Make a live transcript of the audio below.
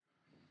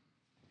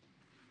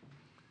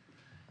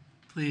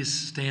Please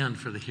stand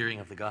for the hearing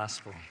of the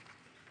gospel.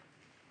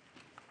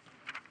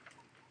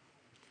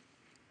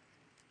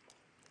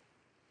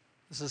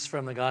 This is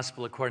from the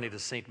Gospel according to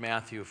St.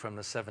 Matthew from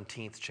the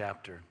 17th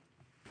chapter.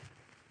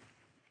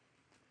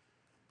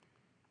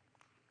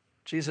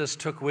 Jesus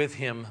took with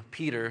him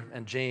Peter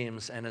and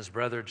James and his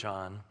brother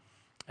John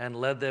and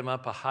led them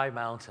up a high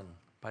mountain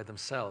by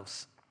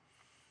themselves.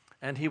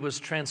 And he was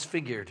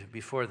transfigured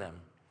before them,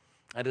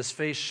 and his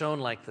face shone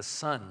like the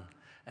sun,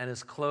 and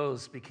his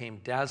clothes became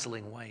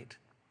dazzling white.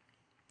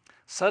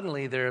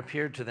 Suddenly there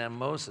appeared to them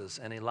Moses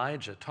and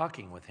Elijah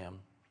talking with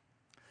him.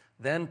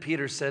 Then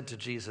Peter said to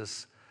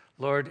Jesus,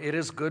 "Lord, it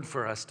is good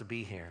for us to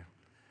be here.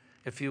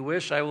 If you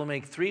wish, I will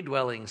make 3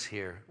 dwellings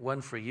here, one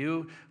for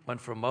you, one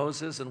for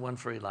Moses, and one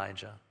for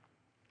Elijah."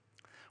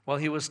 While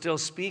he was still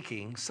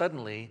speaking,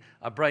 suddenly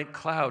a bright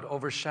cloud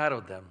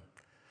overshadowed them.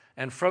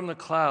 And from the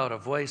cloud a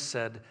voice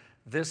said,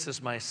 "This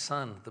is my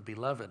son, the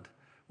beloved.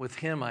 With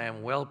him I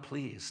am well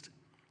pleased.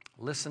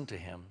 Listen to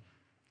him."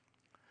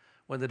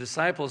 When the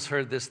disciples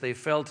heard this, they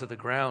fell to the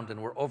ground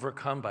and were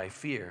overcome by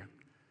fear.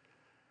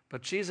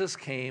 But Jesus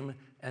came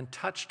and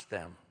touched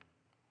them,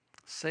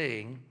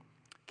 saying,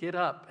 "Get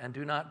up and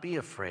do not be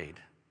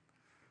afraid."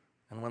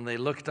 And when they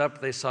looked up,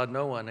 they saw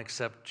no one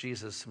except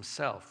Jesus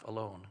himself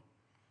alone.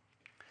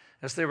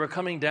 As they were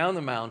coming down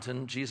the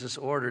mountain, Jesus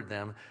ordered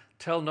them,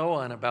 "Tell no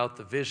one about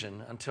the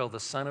vision until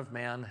the Son of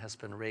Man has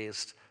been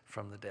raised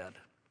from the dead."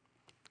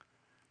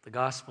 The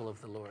Gospel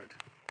of the Lord.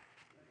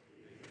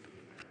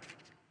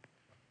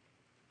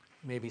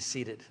 You may be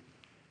seated.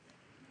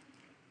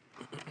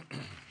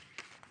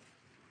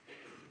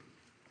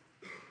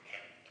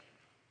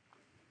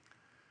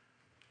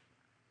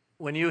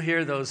 When you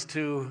hear those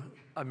 2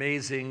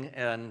 amazing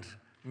and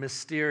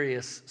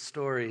mysterious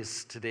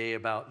stories today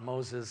about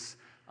Moses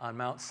on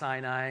Mount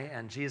Sinai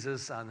and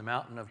Jesus on the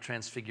Mountain of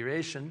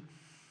Transfiguration,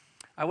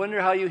 I wonder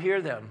how you hear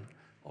them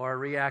or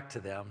react to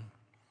them.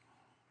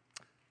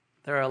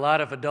 There are a lot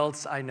of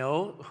adults I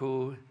know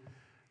who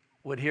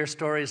would hear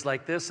stories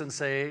like this and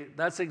say,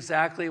 "That's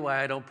exactly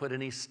why I don't put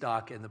any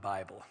stock in the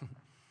Bible,"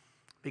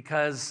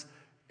 because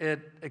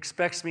it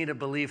expects me to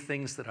believe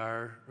things that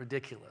are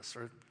ridiculous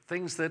or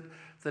things that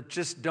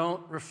just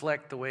don't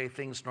reflect the way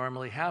things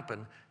normally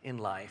happen in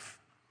life.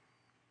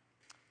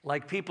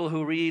 Like people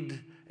who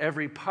read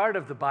every part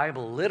of the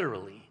Bible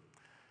literally,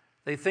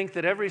 they think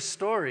that every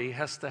story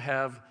has to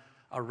have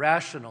a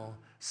rational,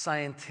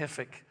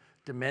 scientific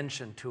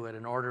dimension to it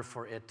in order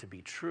for it to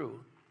be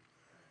true.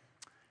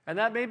 And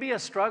that may be a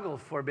struggle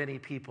for many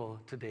people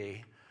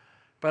today,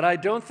 but I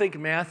don't think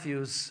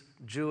Matthew's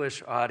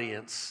Jewish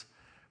audience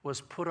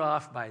was put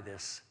off by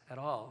this at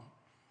all.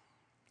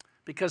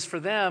 Because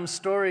for them,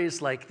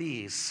 stories like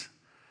these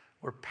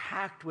were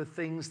packed with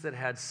things that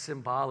had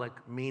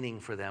symbolic meaning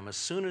for them as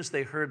soon as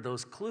they heard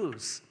those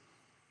clues.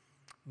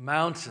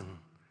 Mountain,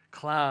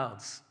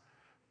 clouds,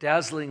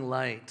 dazzling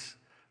light,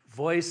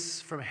 voice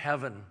from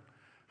heaven,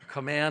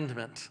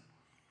 commandment.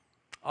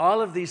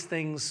 All of these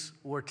things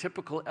were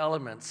typical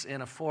elements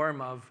in a form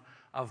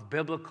of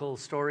biblical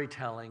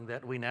storytelling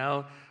that we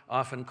now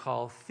often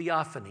call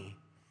theophany,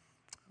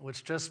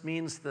 which just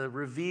means the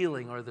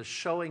revealing or the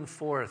showing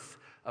forth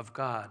of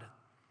God.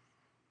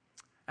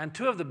 And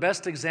 2 of the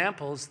best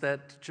examples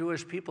that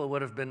Jewish people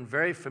would have been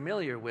very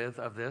familiar with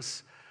of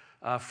this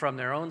from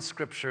their own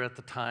scripture at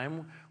the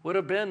time would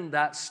have been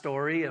that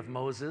story of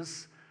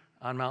Moses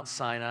on Mount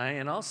Sinai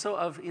and also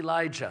of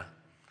Elijah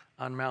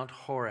on Mount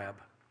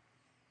Horeb.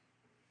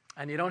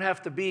 And you don't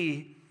have to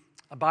be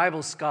a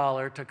Bible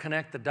scholar to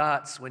connect the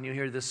dots when you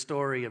hear this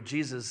story of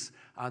Jesus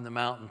on the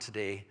mountain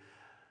today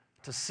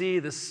to see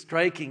the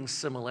striking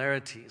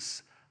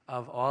similarities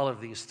of all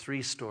of these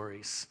 3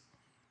 stories,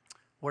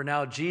 where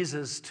now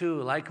Jesus too,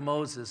 like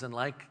Moses and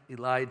like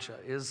Elijah,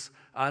 is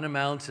on a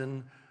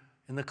mountain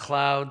in the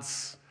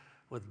clouds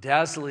with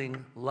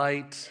dazzling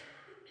light,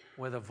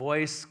 with a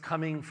voice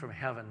coming from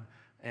heaven,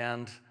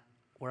 and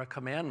where a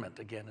commandment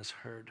again is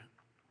heard.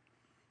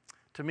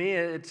 To me,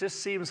 it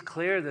just seems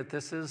clear that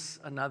this is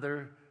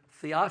another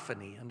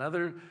theophany,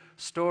 another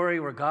story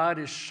where God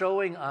is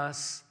showing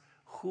us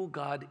who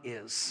God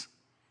is.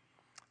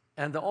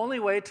 And the only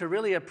way to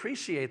really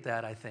appreciate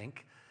that, I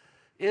think,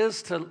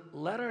 is to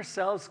let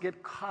ourselves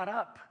get caught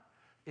up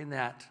in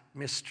that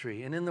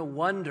mystery and in the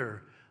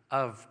wonder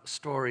of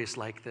stories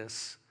like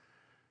this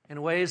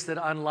in ways that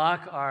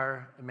unlock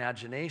our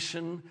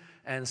imagination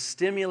and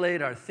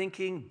stimulate our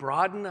thinking,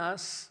 broaden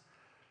us.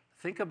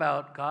 Think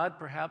about God,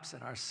 perhaps,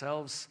 and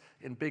ourselves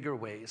in bigger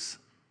ways.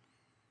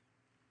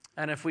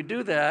 And if we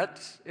do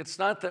that, it's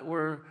not that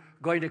we're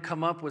going to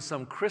come up with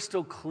some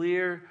crystal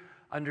clear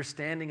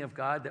understanding of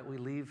God that we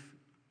leave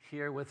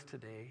here with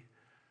today,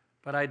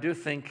 but I do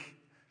think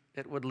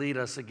it would lead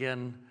us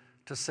again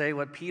to say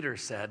what Peter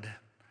said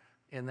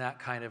in that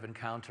kind of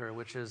encounter,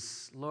 which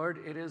is, "Lord,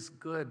 it is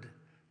good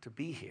to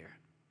be here."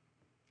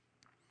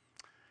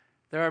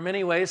 There are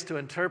many ways to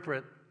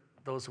interpret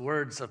those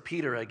words of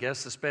Peter, I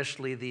guess,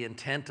 especially the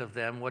intent of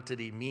them. What did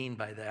he mean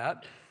by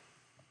that?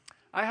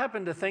 I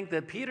happen to think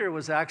that Peter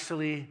was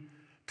actually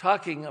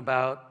talking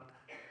about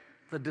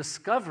the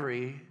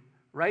discovery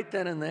right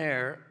then and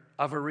there,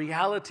 of a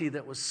reality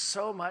that was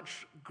so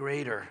much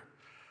greater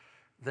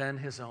than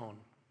his own.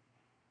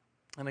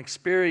 An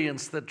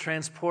experience that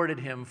transported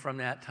him from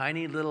that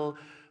tiny little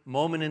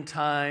moment in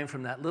time,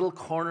 from that little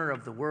corner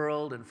of the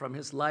world, and from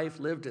his life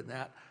lived in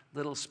that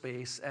little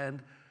space,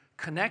 and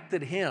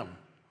connected him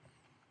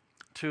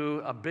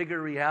to a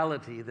bigger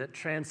reality that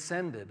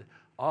transcended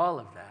all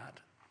of that.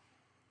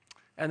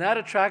 And that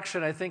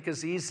attraction, I think,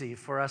 is easy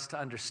for us to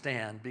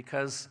understand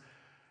because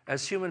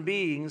as human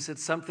beings,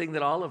 it's something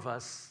that all of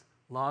us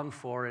long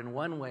for in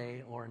one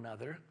way or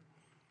another.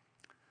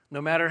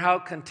 No matter how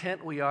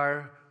content we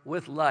are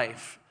with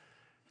life,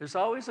 there's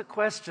always a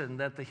question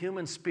that the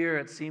human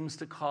spirit seems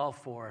to call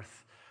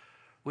forth,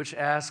 which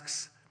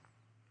asks,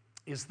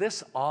 is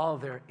this all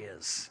there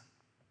is?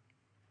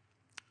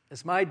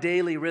 Is my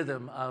daily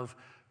rhythm of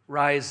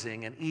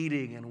rising and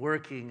eating and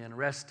working and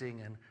resting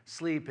and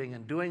sleeping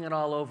and doing it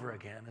all over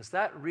again, is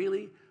that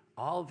really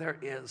all there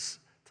is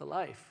to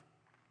life?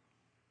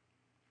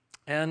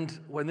 And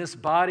when this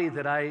body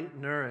that I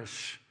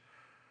nourish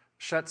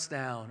shuts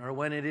down, or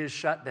when it is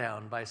shut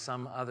down by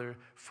some other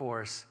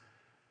force,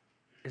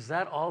 is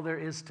that all there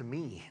is to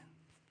me?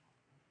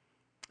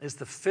 Is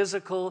the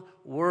physical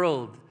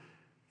world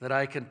that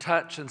I can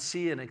touch and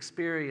see and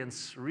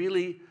experience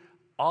really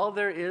all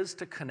there is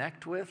to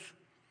connect with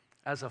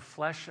as a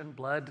flesh and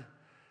blood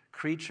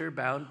creature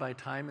bound by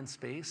time and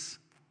space?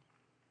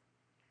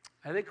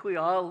 I think we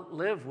all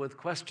live with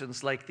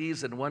questions like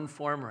these in one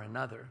form or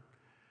another.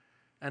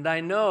 And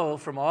I know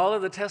from all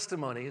of the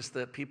testimonies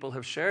that people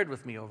have shared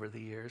with me over the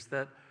years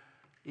that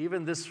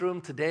even this room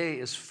today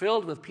is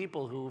filled with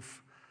people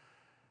who've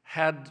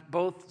had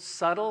both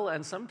subtle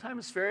and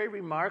sometimes very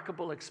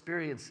remarkable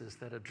experiences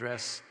that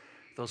address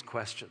those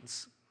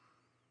questions.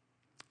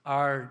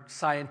 Our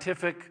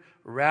scientific,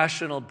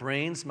 rational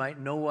brains might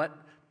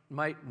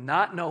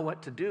not know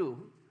what to do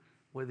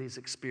with these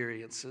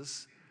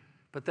experiences,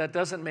 but that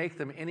doesn't make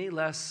them any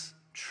less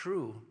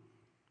true,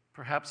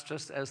 perhaps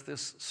just as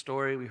this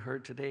story we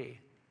heard today.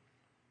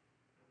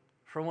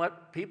 From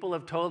what people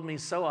have told me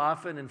so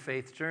often in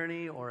Faith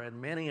Journey or in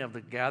many of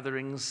the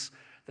gatherings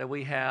that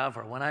we have,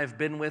 or when I've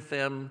been with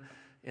them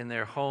in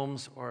their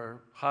homes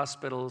or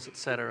hospitals,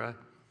 etc.,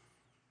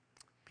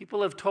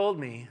 people have told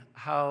me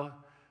how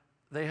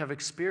they have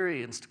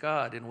experienced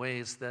God in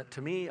ways that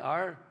to me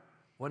are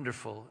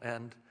wonderful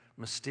and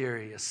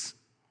mysterious.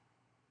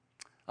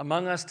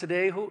 Among us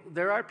today,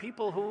 there are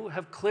people who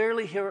have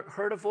clearly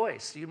heard a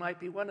voice. You might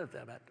be one of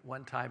them at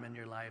one time in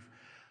your life.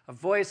 A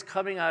voice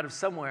coming out of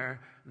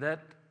somewhere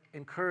that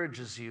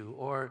encourages you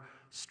or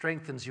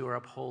strengthens you or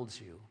upholds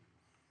you.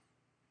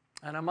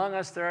 And among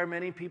us, there are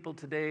many people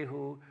today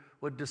who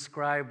would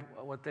describe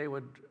what they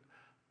would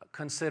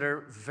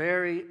consider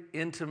very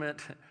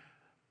intimate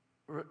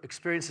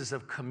experiences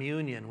of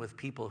communion with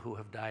people who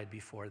have died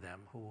before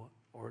them, who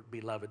are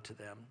beloved to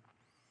them.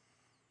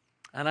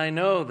 And I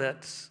know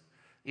that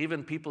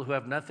even people who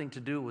have nothing to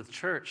do with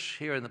church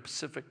here in the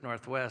Pacific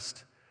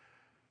Northwest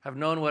have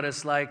known what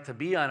it's like to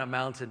be on a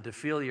mountain, to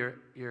feel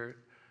your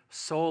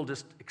soul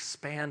just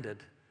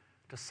expanded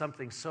to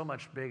something so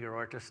much bigger,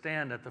 or to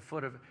stand at the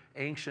foot of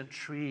ancient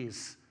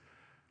trees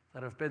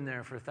that have been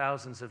there for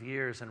thousands of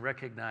years and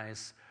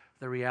recognize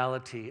the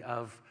reality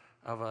of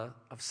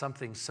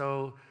something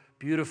so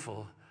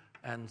beautiful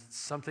and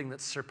something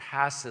that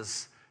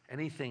surpasses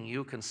anything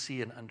you can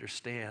see and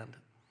understand.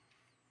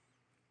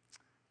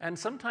 And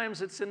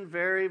sometimes it's in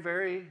very,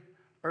 very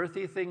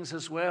earthy things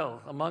as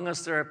well. Among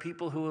us, there are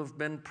people who have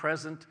been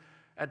present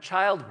at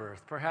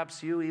childbirth,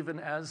 perhaps you even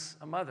as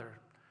a mother,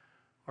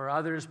 or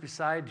others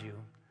beside you,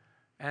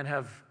 and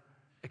have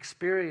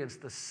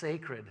experienced the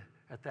sacred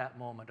at that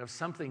moment of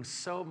something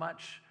so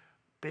much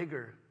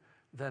bigger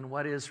than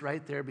what is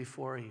right there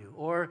before you.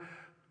 Or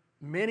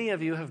many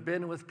of you have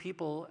been with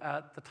people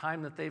at the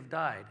time that they've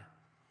died,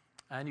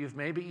 and you've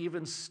maybe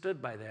even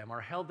stood by them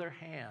or held their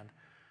hand,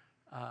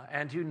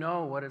 and you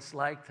know what it's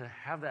like to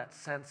have that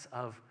sense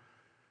of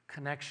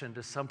connection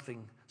to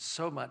something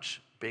so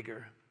much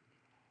bigger.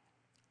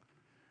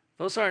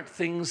 Those aren't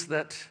things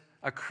that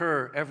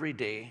occur every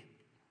day.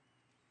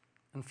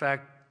 In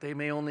fact, they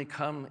may only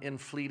come in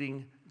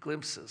fleeting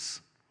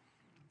glimpses.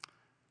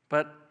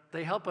 But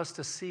they help us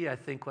to see, I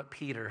think, what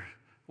Peter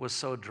was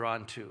so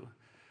drawn to,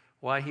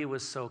 why he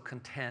was so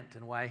content,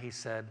 and why he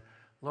said,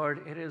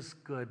 Lord, it is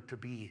good to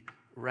be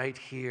right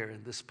here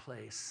in this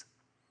place.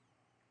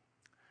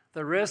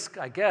 The risk,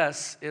 I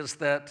guess, is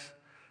that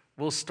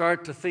we'll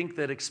start to think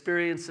that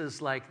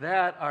experiences like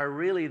that are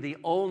really the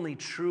only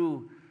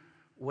true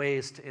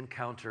ways to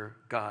encounter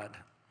God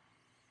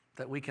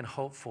that we can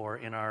hope for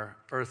in our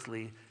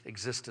earthly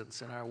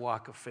existence, in our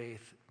walk of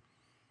faith.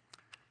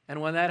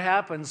 And when that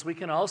happens, we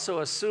can also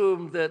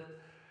assume that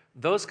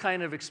those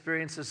kind of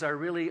experiences are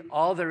really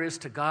all there is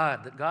to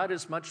God, that God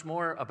is much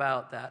more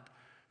about that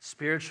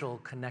spiritual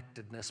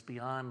connectedness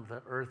beyond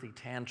the earthy,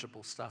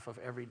 tangible stuff of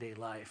everyday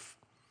life.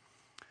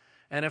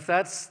 And if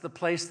that's the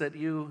place that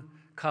you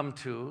come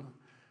to,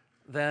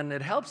 then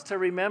it helps to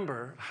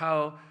remember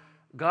how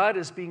God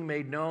is being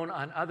made known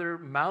on other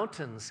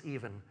mountains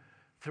even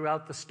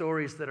throughout the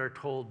stories that are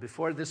told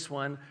before this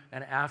one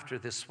and after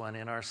this one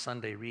in our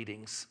Sunday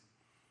readings.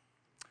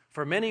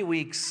 For many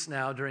weeks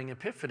now during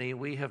Epiphany,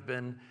 we have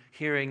been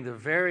hearing the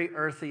very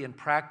earthy and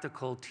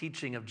practical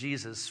teaching of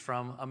Jesus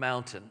from a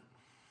mountain.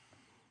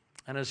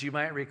 And as you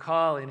might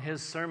recall, in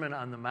his Sermon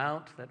on the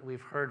Mount that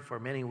we've heard for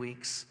many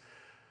weeks,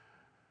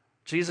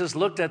 Jesus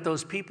looked at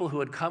those people who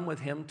had come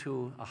with him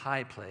to a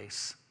high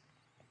place.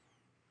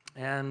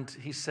 And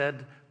he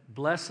said,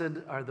 "Blessed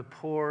are the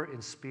poor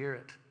in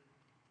spirit,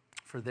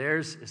 for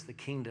theirs is the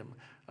kingdom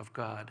of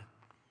God.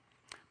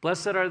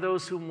 Blessed are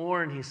those who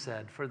mourn," he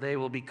said, "for they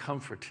will be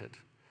comforted.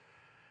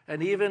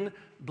 And even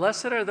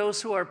blessed are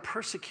those who are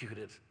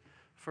persecuted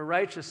for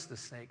righteousness'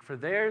 sake, for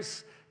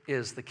theirs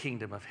is the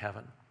kingdom of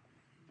heaven."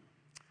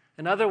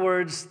 In other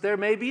words, there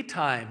may be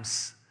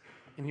times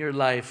in your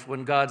life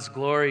when God's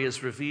glory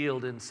is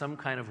revealed in some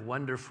kind of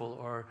wonderful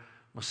or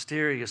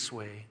mysterious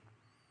way.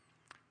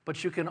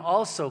 But you can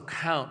also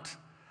count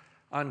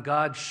on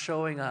God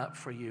showing up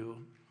for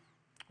you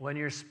when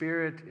your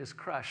spirit is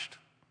crushed,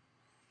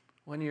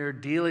 when you're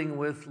dealing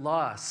with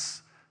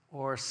loss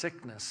or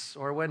sickness,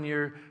 or when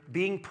you're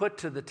being put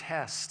to the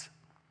test.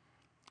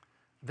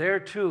 There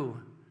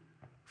too,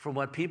 from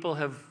what people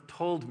have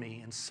told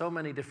me in so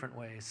many different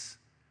ways,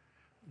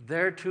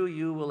 there too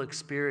you will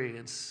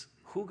experience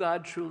who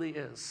God truly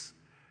is,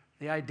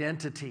 the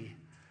identity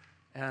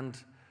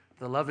and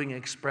the loving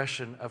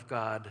expression of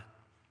God.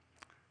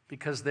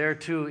 Because there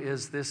too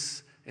is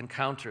this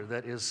encounter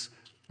that is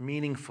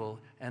meaningful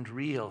and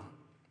real.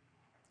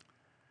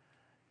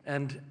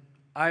 And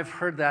I've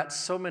heard that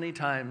so many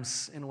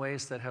times in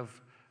ways that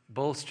have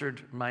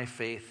bolstered my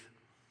faith.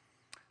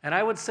 And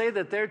I would say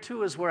that there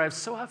too is where I've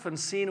so often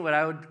seen what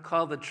I would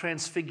call the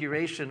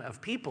transfiguration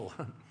of people.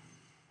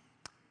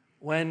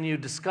 When you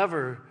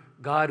discover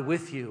God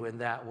with you in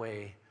that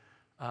way,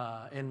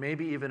 in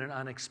maybe even an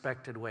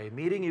unexpected way,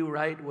 meeting you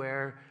right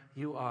where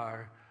you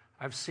are,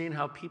 I've seen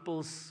how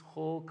people's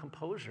whole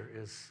composure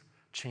is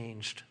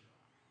changed.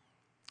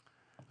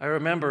 I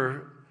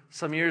remember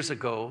some years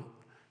ago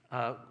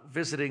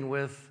visiting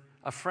with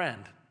a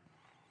friend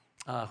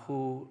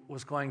who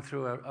was going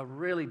through a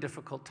really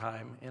difficult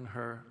time in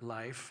her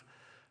life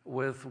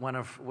with one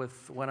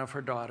of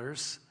her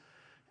daughters.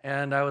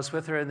 And I was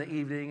with her in the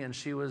evening, and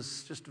she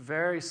was just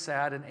very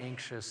sad and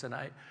anxious, and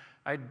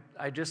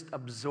I just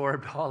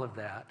absorbed all of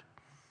that.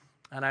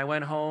 And I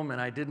went home,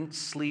 and I didn't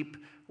sleep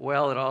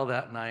well at all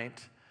that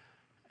night.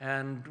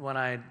 And when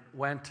I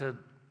went to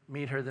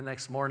meet her the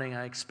next morning,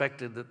 I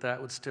expected that that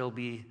would still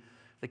be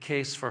the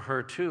case for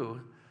her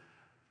too.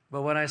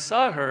 But when I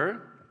saw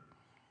her,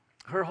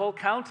 her whole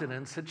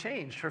countenance had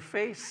changed. Her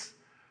face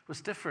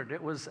was different.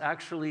 It was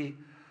actually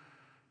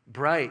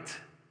bright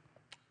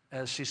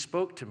as she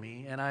spoke to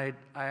me. And I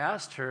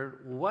asked her,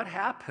 what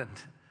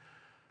happened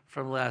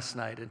from last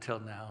night until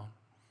now?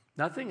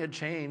 Nothing had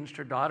changed.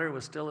 Her daughter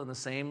was still in the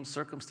same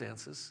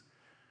circumstances.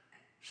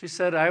 She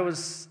said, I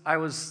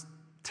was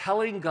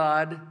telling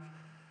God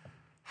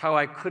how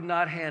I could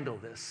not handle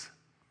this.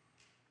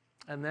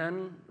 And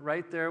then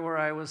right there where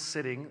I was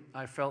sitting,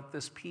 I felt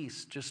this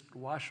peace just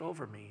wash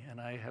over me. And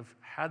I have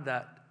had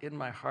that in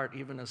my heart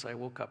even as I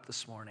woke up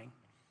this morning.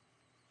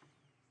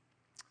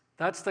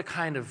 That's the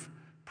kind of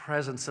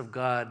presence of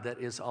God that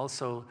is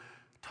also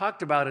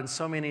talked about in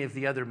so many of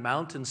the other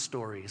mountain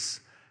stories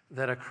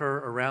that occur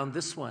around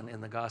this one in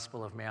the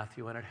Gospel of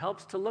Matthew. And it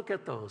helps to look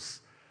at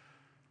those,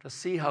 to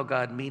see how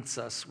God meets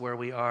us where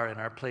we are in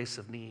our place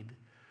of need.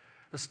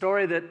 The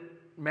story that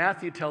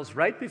Matthew tells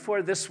right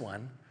before this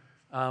one,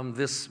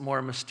 this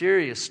more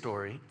mysterious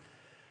story,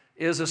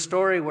 is a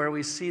story where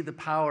we see the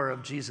power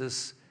of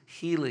Jesus'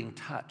 healing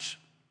touch.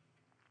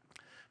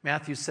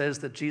 Matthew says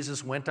that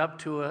Jesus went up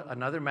to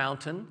another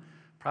mountain,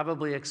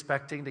 probably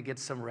expecting to get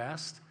some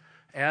rest,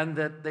 and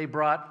that they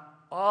brought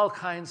all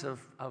kinds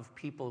of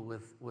people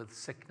with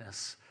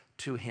sickness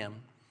to him.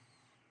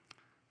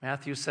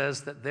 Matthew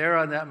says that there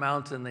on that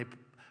mountain, they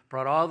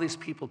brought all these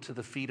people to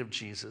the feet of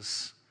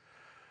Jesus.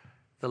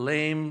 The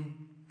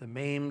lame, the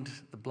maimed,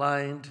 the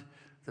blind,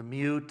 the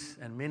mute,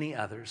 and many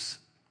others.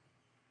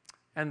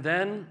 And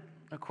then,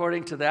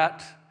 according to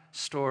that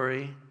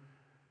story,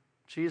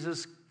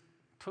 Jesus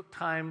took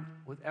time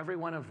with every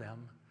one of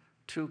them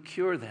to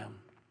cure them,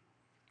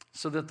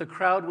 so that the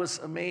crowd was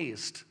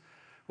amazed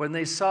when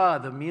they saw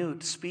the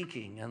mute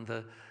speaking and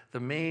the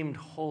maimed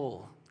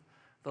whole,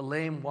 the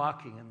lame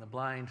walking and the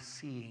blind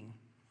seeing.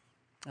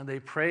 And they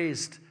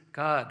praised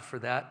God for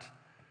that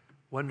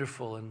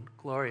wonderful and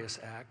glorious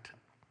act.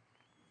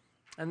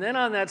 And then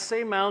on that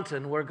same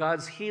mountain where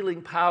God's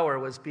healing power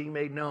was being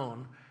made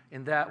known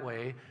in that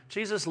way,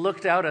 Jesus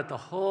looked out at the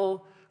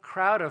whole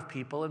crowd of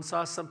people and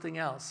saw something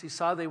else. He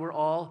saw they were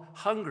all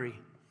hungry.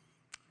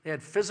 They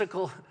had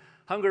physical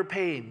hunger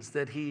pains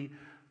that he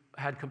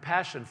had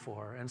compassion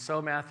for. And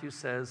so Matthew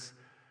says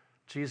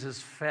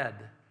Jesus fed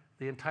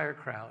the entire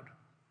crowd.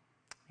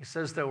 He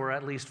says there were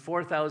at least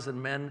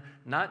 4,000 men,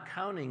 not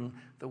counting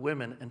the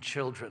women and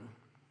children.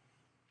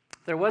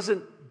 There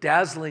wasn't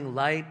dazzling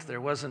light.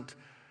 There wasn't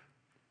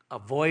a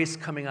voice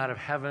coming out of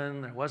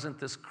heaven. There wasn't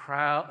this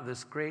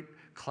great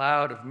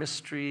cloud of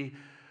mystery,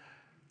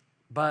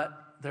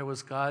 but there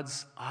was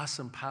God's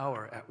awesome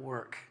power at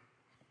work,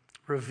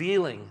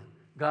 revealing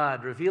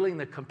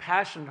the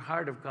compassionate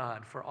heart of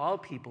God for all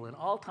people in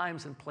all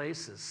times and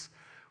places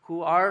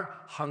who are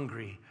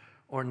hungry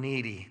or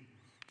needy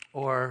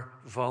or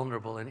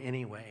vulnerable in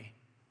any way.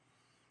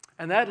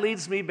 And that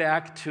leads me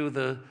back to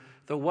the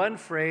one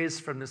phrase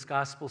from this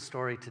gospel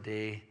story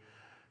today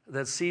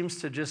that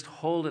seems to just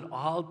hold it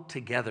all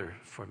together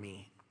for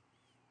me.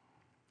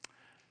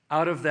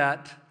 Out of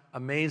that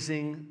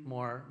amazing,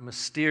 more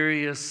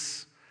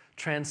mysterious,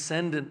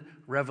 transcendent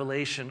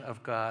revelation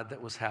of God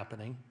that was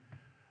happening,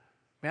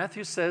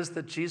 Matthew says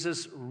that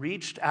Jesus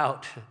reached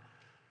out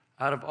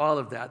of all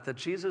of that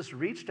Jesus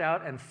reached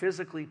out and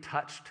physically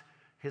touched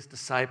his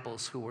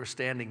disciples who were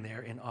standing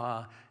there in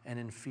awe and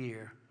in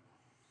fear.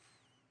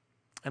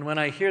 And when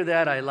I hear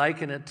that, I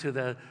liken it to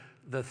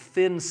the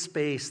thin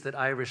space that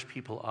Irish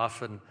people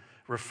often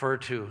refer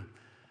to,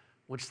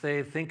 which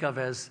they think of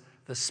as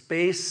the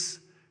space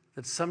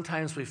that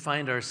sometimes we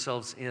find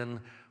ourselves in,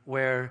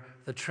 where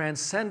the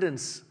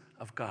transcendence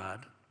of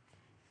God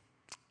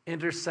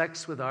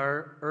intersects with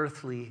our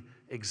earthly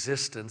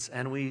existence,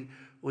 and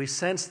we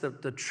sense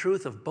the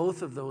truth of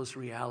both of those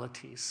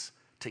realities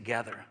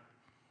together.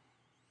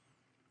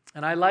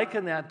 And I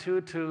liken that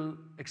to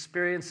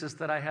experiences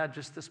that I had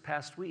just this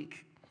past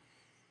week.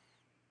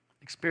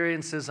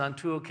 Experiences on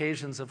 2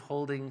 occasions of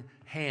holding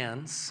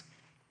hands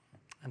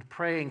and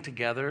praying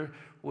together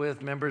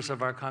with members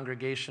of our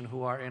congregation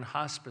who are in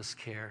hospice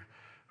care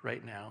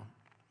right now.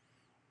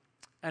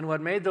 And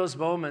what made those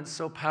moments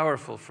so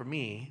powerful for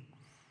me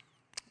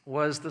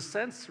was the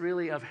sense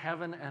really of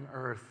heaven and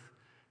earth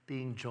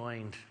being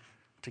joined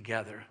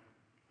together.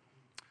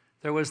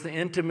 There was the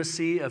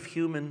intimacy of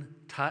human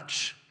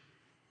touch,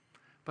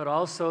 but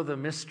also the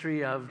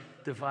mystery of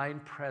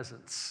divine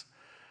presence.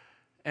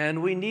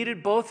 And we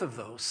needed both of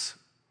those.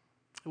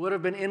 It would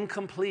have been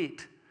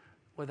incomplete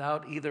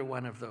without either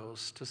one of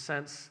those to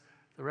sense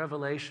the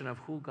revelation of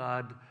who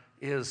God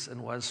is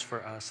and was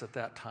for us at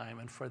that time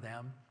and for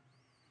them.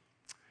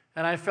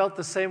 And I felt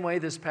the same way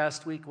this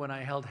past week when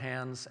I held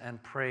hands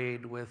and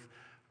prayed with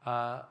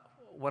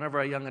one of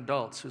our young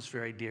adults who's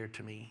very dear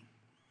to me.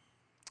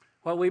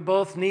 What we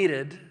both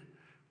needed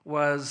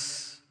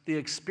was the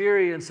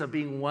experience of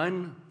being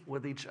one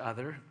with each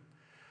other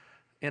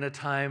in a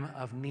time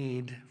of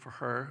need for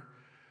her,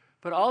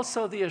 but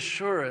also the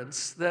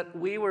assurance that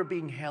we were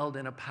being held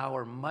in a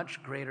power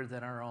much greater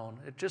than our own.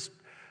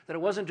 That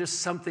it wasn't just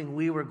something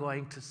we were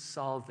going to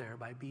solve there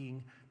by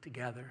being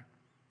together.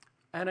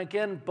 And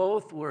again,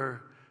 both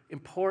were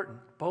important.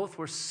 Both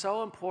were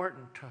so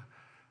important to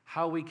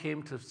how we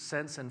came to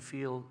sense and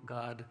feel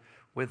God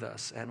with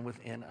us and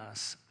within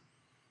us.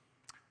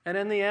 And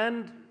in the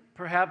end,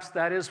 perhaps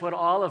that is what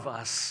all of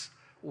us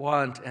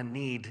want and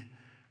need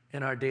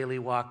in our daily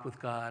walk with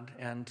God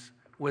and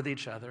with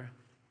each other,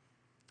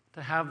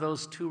 to have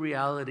those two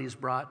realities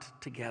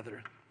brought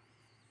together.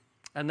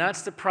 And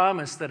that's the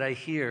promise that I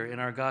hear in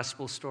our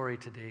gospel story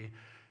today.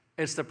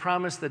 It's the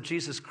promise that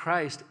Jesus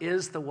Christ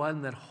is the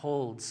one that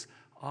holds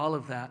all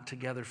of that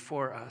together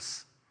for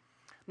us.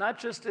 Not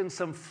just in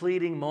some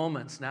fleeting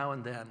moments now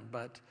and then,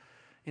 but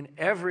in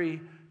every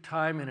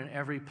time and in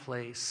every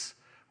place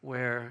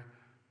where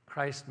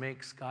Christ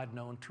makes God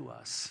known to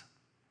us.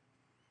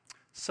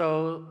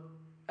 So,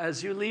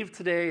 as you leave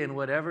today in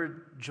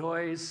whatever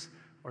joys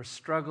or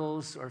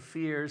struggles or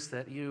fears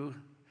that you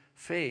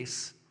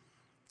face,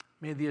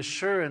 may the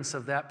assurance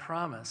of that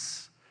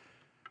promise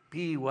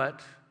be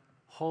what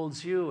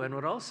holds you and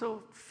what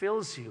also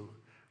fills you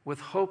with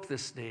hope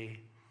this day.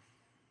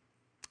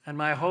 And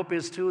my hope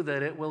is, too,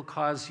 that it will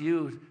cause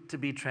you to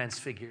be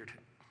transfigured,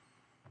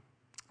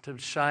 to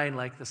shine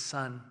like the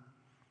sun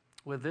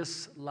with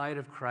this light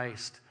of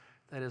Christ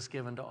that is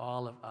given to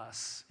all of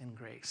us in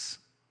grace.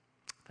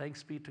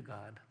 Thanks be to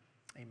God.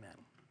 Amen.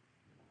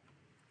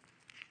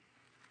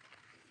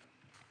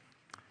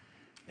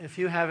 If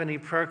you have any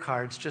prayer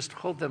cards, just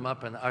hold them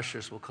up and the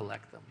ushers will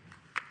collect them.